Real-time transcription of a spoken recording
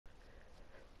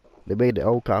They made the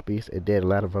old copies and did a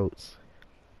lot of votes.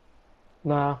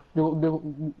 Nah,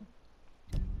 you'll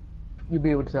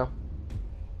be able to tell.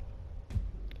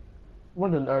 More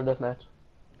than our deathmatch.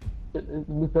 It'll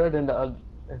be better than the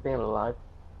thing alive.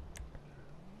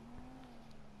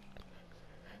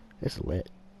 It's lit.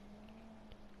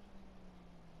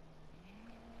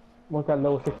 Once that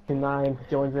low 69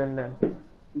 joins in, then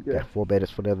we good. Got 4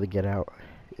 minutes for them to get out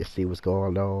and see what's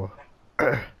going on.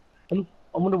 I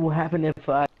wonder what happened if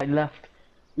I left.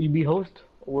 Will you be host,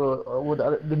 or would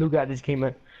the new guy just came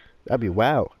in? That'd be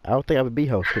wild. I don't think I would be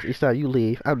host because each time you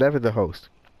leave, I'm never the host.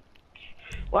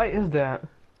 Why is that?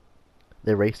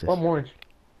 They're racist. I'm orange.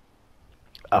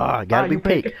 Ah, gotta be you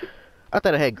pink. I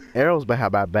thought I had arrows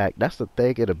behind my back. That's the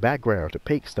thing in the background, the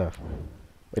pink stuff.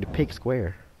 Or the pink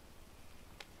square.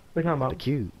 What are you talking The about?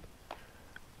 cube.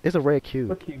 It's a red cube.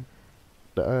 What cube?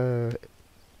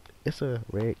 It's a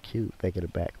red cube thing in the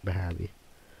back behind me.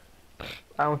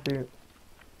 I don't see it.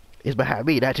 It's behind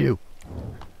me, not you.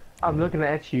 I'm looking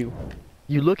at you.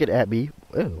 You looking at me,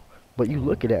 oh, but you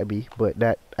looking at me, but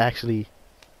not actually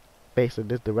facing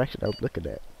this direction I'm looking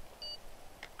at.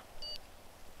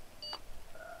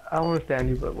 I don't understand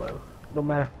you, but whatever. Don't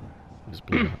matter. I'm just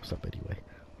blowing up stuff anyway.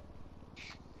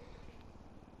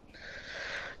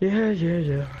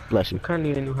 Yeah. Bless you. Kinda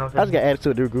need a new house. I just got added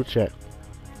to a new group chat.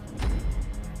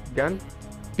 Gun?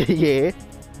 Yeah.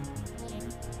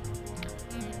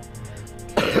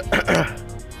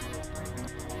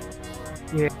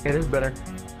 Yeah, it is better.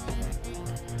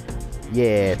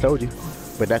 Yeah, told you.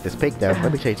 But not this pink now.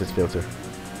 Let me change this filter.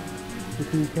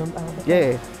 If you come out.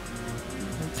 Yeah.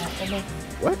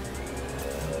 What?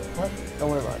 What?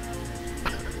 Don't worry about it.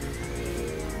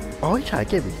 Oh, he trying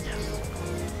to get me. Yes.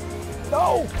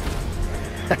 No!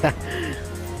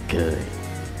 Good.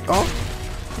 Oh.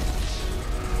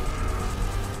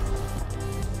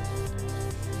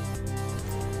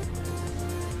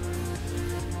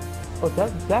 Oh,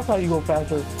 that's how you go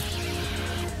faster.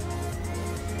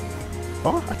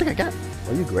 Oh, I think I got it.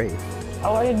 Oh, you great.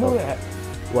 Oh, I didn't know that.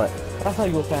 What? That's how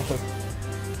you go faster.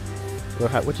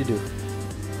 Well, what you do?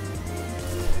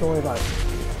 Don't worry about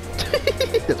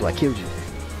it. That's why I killed you.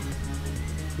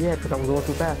 Yeah, because I was going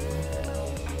too fast.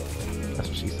 That's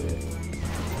what she said.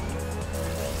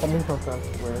 I mean sometimes.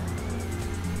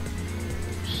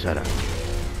 Shut up.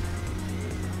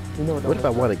 You know What if I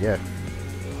won again?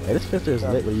 Hey, this filter is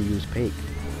lit when you use pink.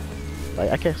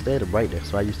 Like, I can't stand the brightness,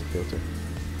 so I use the filter.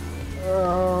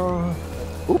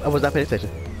 Oop, I was not paying attention.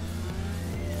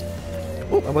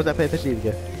 Oop, I was not paying attention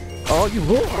again. Oh, you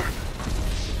whore!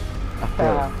 I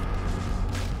fell.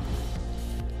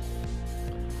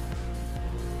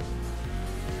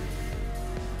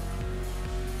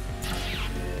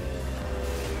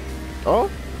 Oh?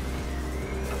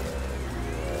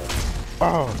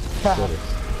 Oh, goodness.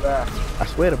 I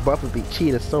swear the bump would be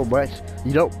cheating so much.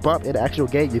 You don't bump in the actual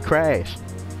game, you crash.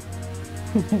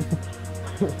 I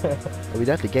mean,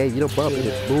 that's the game. You don't bump in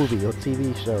a movie or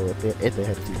TV show. If they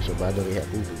had a TV show, but I know they had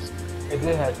movies. It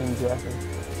did have things to happen.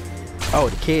 Oh,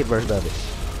 the kid version of it.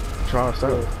 Charles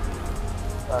Sutton.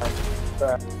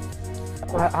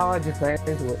 How I just ran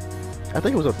into it? I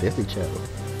think it was on Disney Channel.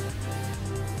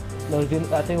 No, it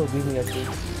didn't, I think it was Disney actually. I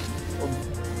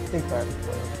think so.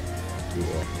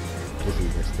 Yeah. Disney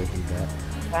was thinking that.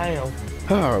 I know.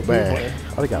 Oh, man.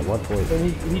 I only got 1 point.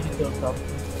 And he just killed himself.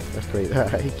 That's great.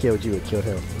 He killed you and killed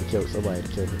him. He killed somebody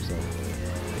and killed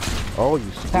himself. Oh,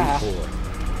 you stupid boy.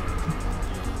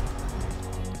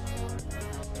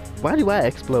 Why do I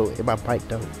explode and my bike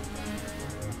don't?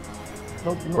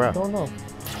 No, don't know.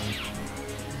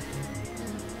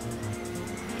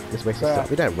 This makes us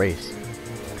we not race.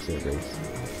 I said race.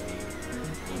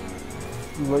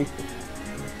 You wasted.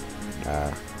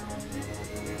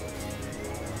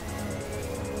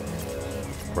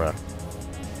 Bruh.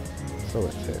 So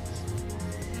intense.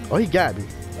 Oh, he got me.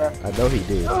 I know he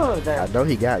did. Oh, damn. I know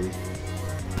he got me.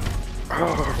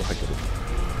 Oh, my goodness.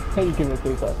 How you can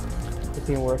escape that? It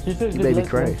didn't work. You should He made me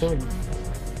crash.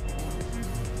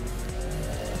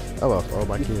 I lost all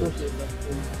my kills.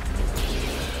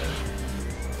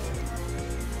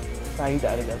 Nah, you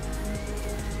died again.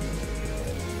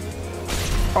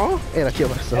 Oh, and I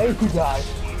killed myself. Hey, you died.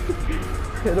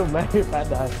 It don't matter if I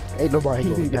die. Ain't nobody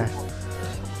gonna die.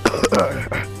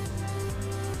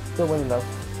 Still winning though.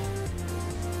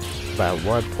 By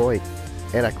 1 point.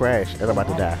 And I crashed, and I'm about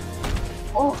to die.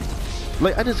 Oh!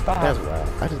 Look, that's wild.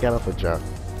 I just got off a jump.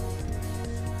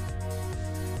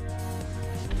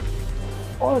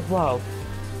 Oh, it's wild.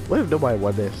 What if nobody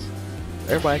won this?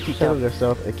 Everybody keep killing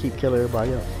themselves and keep killing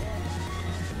everybody else.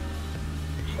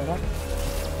 Shut up.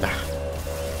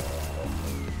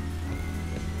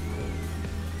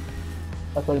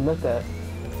 That's why you missed that.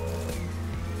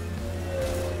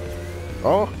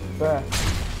 Oh, Bruh.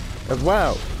 that's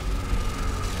wild.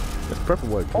 That's purple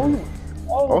one. Oh,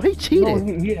 Oh, he cheated.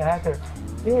 No, he a hacker.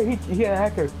 Yeah, he a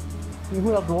hacker. He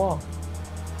went up the wall.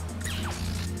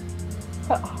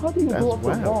 How do you go up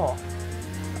the wall?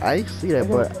 I didn't see that,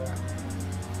 but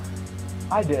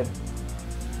I did.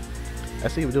 I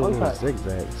see him doing a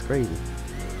zigzag. It's crazy.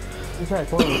 He's trying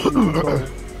to corner me.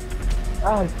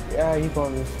 Yeah, he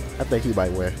cornered me. I think he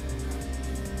might win.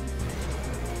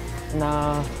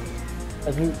 Nah.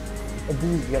 I do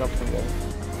get up from there.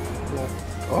 Yeah.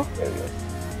 Oh. There we go.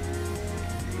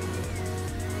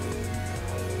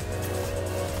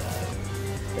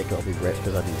 They call me rich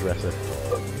because I be dressing.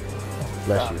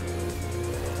 Bless you.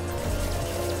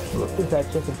 Who's that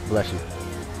chicken? Bless you.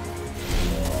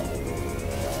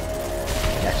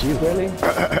 That's you. Really?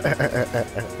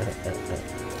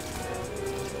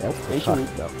 Nope.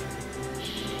 No.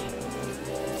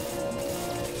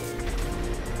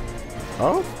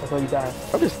 Oh? That's why you died.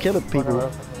 I'm just killing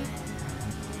people.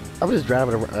 I'm just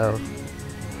driving around.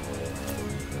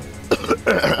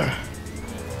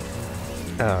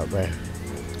 Oh man.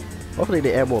 Hopefully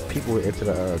they add more people into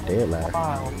the deadline.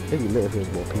 Wow. Maybe lit if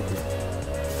there's more people.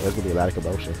 There's gonna be a lot of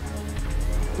commotion.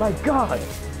 My God!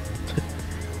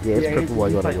 Yeah, it's purple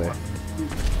one you wanna win.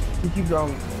 He keeps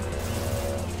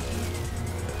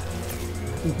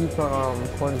on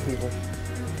cornering people.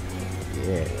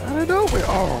 Yeah. I don't know where.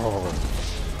 Oh.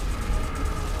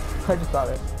 I just saw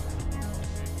it.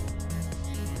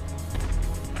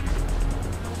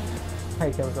 How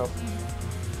you kill himself?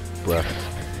 Bruh.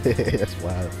 That's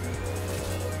wild.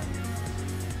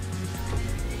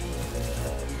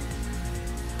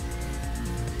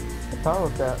 What's wrong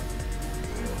with that?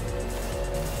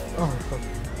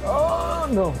 Oh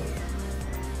no!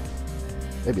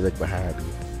 Maybe look behind me.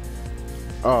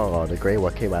 Oh, the gray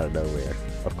one came out of nowhere.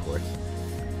 Of course.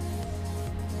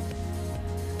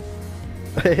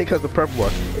 Here comes the purple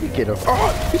one. Let me get him.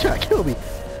 Oh, he tried to kill me.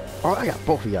 Oh, I got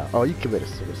both of y'all. Oh, you committed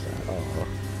suicide. Oh.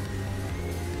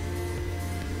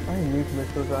 I didn't mean to commit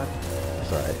suicide.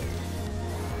 That's alright.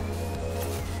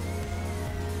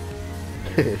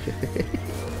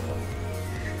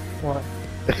 What?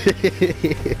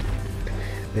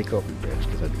 They call me bitch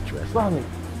because I be dressed. Romney!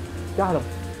 Got him!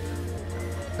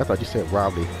 I thought you said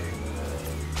Romney.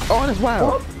 Oh, that's wild!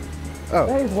 What? Oh.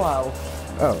 That is wild.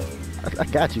 Oh. I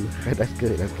got you. That's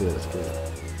good. That's good. That's good.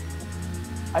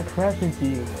 I crashed into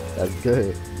you. That's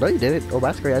good. No, you didn't. Oh,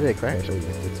 my screen, I didn't crash. Oh,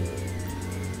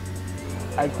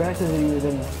 I crashed into you and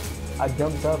then I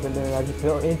jumped up and then I just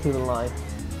fell into the line.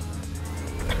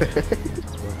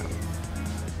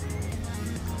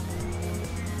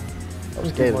 I'm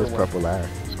scared of this purple line.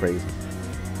 It's crazy.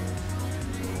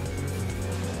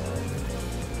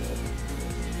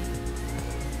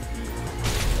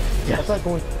 Yes. That's like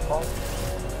going off.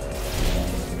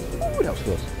 Ooh, that was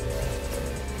close.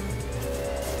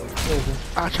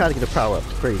 I tried to get the power up.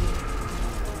 It's crazy.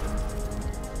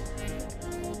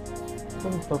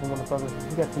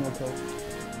 Motherfucker. You got 2 more kills.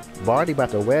 Barney about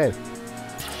to win.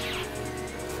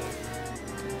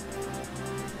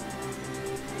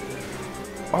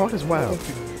 Oh, that's wild.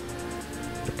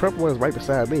 The purple one is right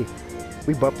beside me.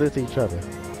 We bumped into each other.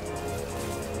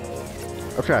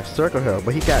 I'm trying to circle him,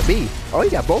 but he got me. Oh, he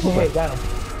got both of us. Hey, got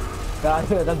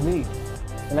him. That's me.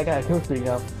 And I got a kill streak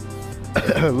now.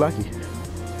 Lucky.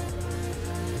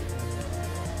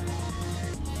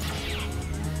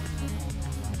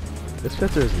 This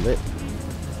filter is lit.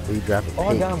 When you drop it. Oh,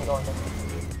 I got him going.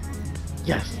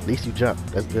 Yes, at least you jumped.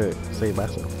 That's good. Save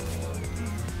myself.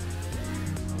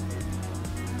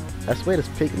 I swear this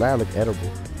pink line look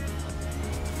edible.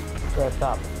 Yeah,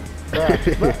 stop. Yeah.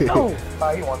 No!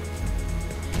 Alright, he won.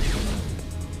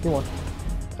 He won.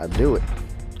 I knew it.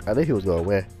 I knew he was gonna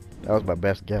win. That was my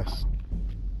best guess.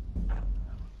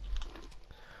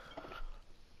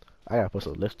 I gotta put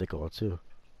some lipstick on too.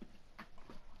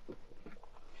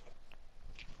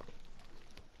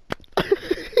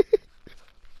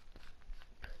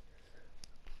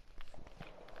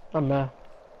 I'm mad.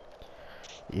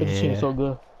 Yeah. This shit is so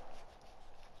good.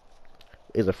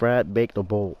 Is it fried, baked, or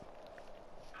boiled?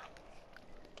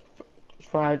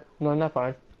 Fried. No, not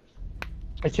fried.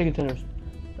 It's chicken tenders.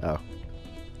 Oh.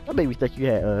 That made me think you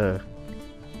had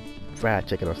fried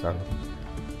chicken or something.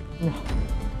 No.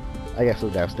 I got some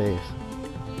downstairs.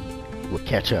 With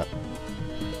ketchup.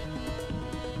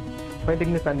 My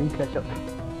thing is I need ketchup.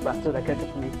 Bastard, that ketchup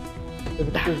for me. Is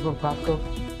it from Costco?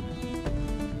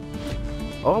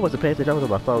 Oh, I wasn't paying attention. I was on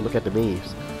my phone. Look at the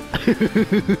memes.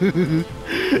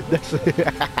 That's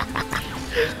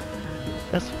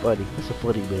that's funny. That's a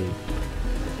funny meme.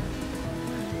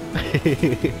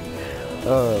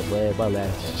 Oh man, my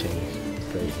last just changed. It's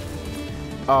crazy.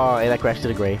 Oh, and I crashed to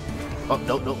the grave. Oh,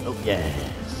 no, no, no.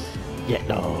 Yes. Yeah,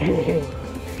 no.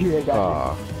 Yeah,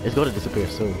 got It's going to disappear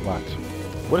soon. Watch.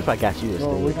 What if I got you you. No,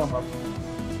 we're instead? talking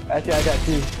about. Actually, I got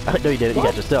you. No, you didn't. You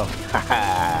got yourself.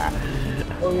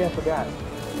 Oh yeah, I forgot.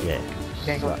 Yeah.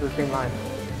 Can't go to the same line.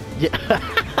 Yeah.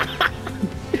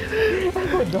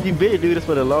 You've been doing this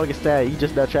for the longest time. You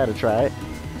just not trying to try it.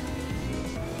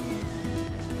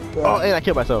 Yeah. Oh, and I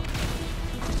killed myself.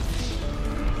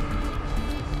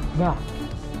 Nah.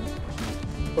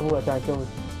 Oh, what I killed me.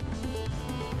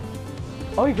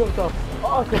 Oh, he killed himself.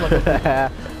 Oh, I killed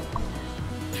myself.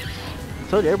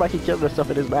 Told you, everybody keep killing themselves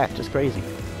in this match. It's crazy.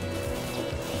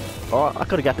 Oh, I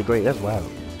could have got the grade. That's wild.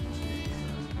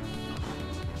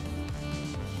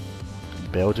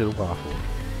 Belgian waffle.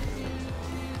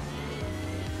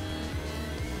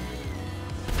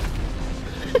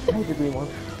 I hate the green one.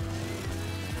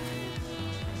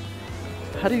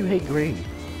 How do you hate green?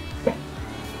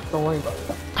 Don't worry about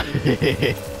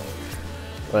it.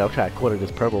 Well, I'm trying to corner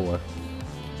this purple one.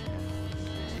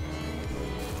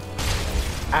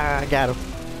 Ah, I got him.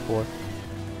 4.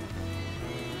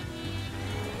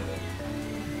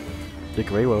 The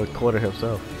gray one would corner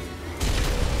himself.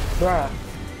 Bruh.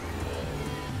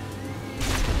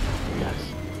 Yes.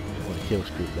 I want to kill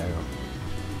streak down.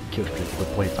 Kill streak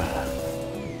 1.5.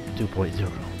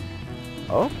 2.0.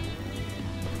 Oh?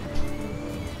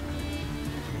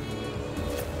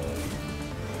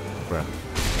 Bruh.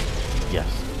 Yes.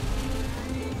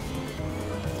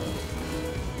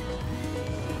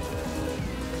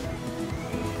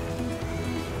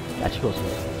 Got you, Ghost.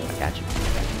 I got you.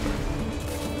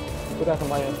 We got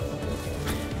somebody else.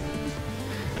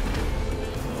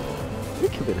 You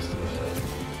committed suicide.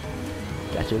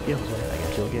 Got you again, Jose. I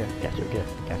got you again. Got you again.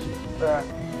 Got you. Bruh.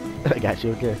 I got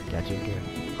you again. Got you again.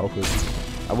 Hopefully.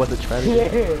 I wasn't trying to.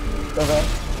 Yeah.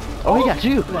 Oh, he got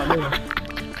you! Come on, man.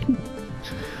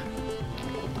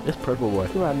 This purple one.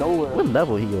 Come on, nowhere. What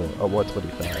level he on? Oh,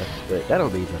 125. But that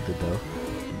don't mean nothing though.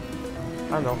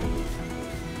 I know.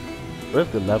 What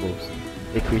if the levels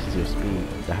increases your speed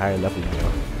the higher level you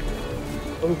are?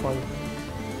 It'll be funny.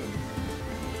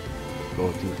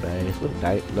 Going too fast. What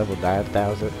level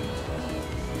 9,000?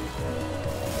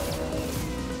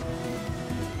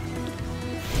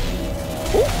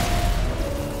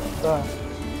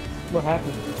 What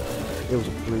happened? It was a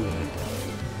 3-way.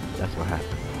 That's what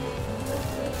happened.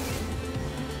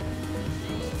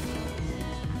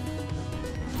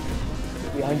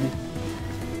 Behind you.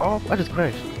 Oh, I just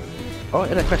crashed. Oh,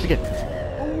 and I crashed again.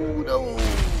 Oh, no.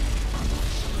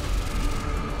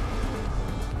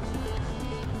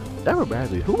 That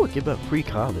reminds me, who would give up free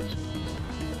college?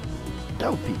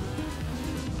 That would be...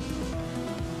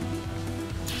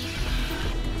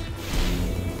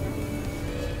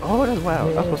 Oh, that's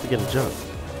wild. I'm supposed to get a jump.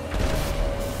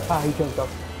 Ah, he jumped up.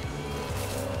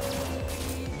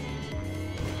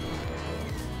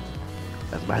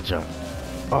 That's my jump.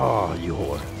 Oh, you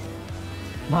whore.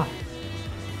 Nah.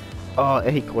 Oh,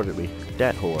 and he cornered me.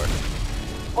 That whore.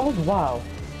 Oh, wow.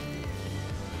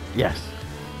 Yes.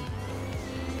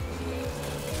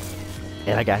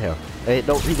 And I got him. Hey,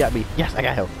 no, he got me. Yes, I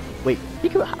got him. Wait, he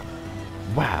could...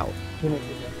 Wow.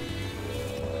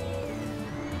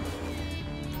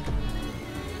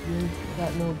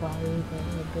 Got nobody.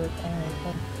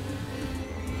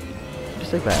 You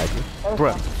say bad,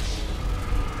 bruh.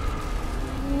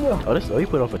 No. Oh, he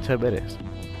put on for 10 minutes.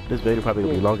 This video probably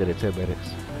gonna be longer than 10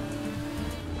 minutes.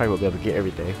 Probably won't be able to get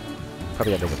everything.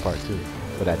 Probably got another part 2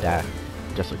 when I die,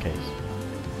 just in case.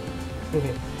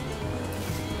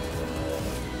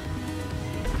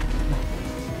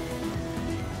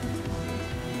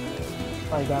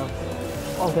 I got him.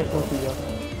 Oh, thank you.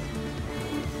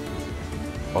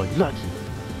 Oh, you lucky.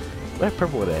 Where's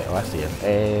purple one at? Oh, I see him.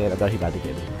 And I know he about to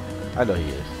get me. I know he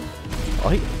is.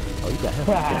 Oh, you got him.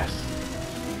 Yes.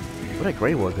 Where'd that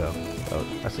gray one go? Oh,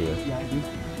 I see him. Yeah, I do.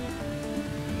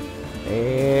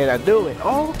 And I knew it.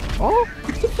 Oh, oh.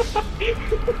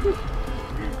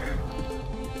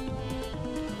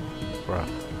 Bruh.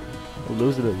 I'm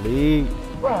losing the lead.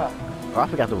 Bruh. Oh, I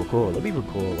forgot to record. Let me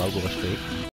record while I'm going straight.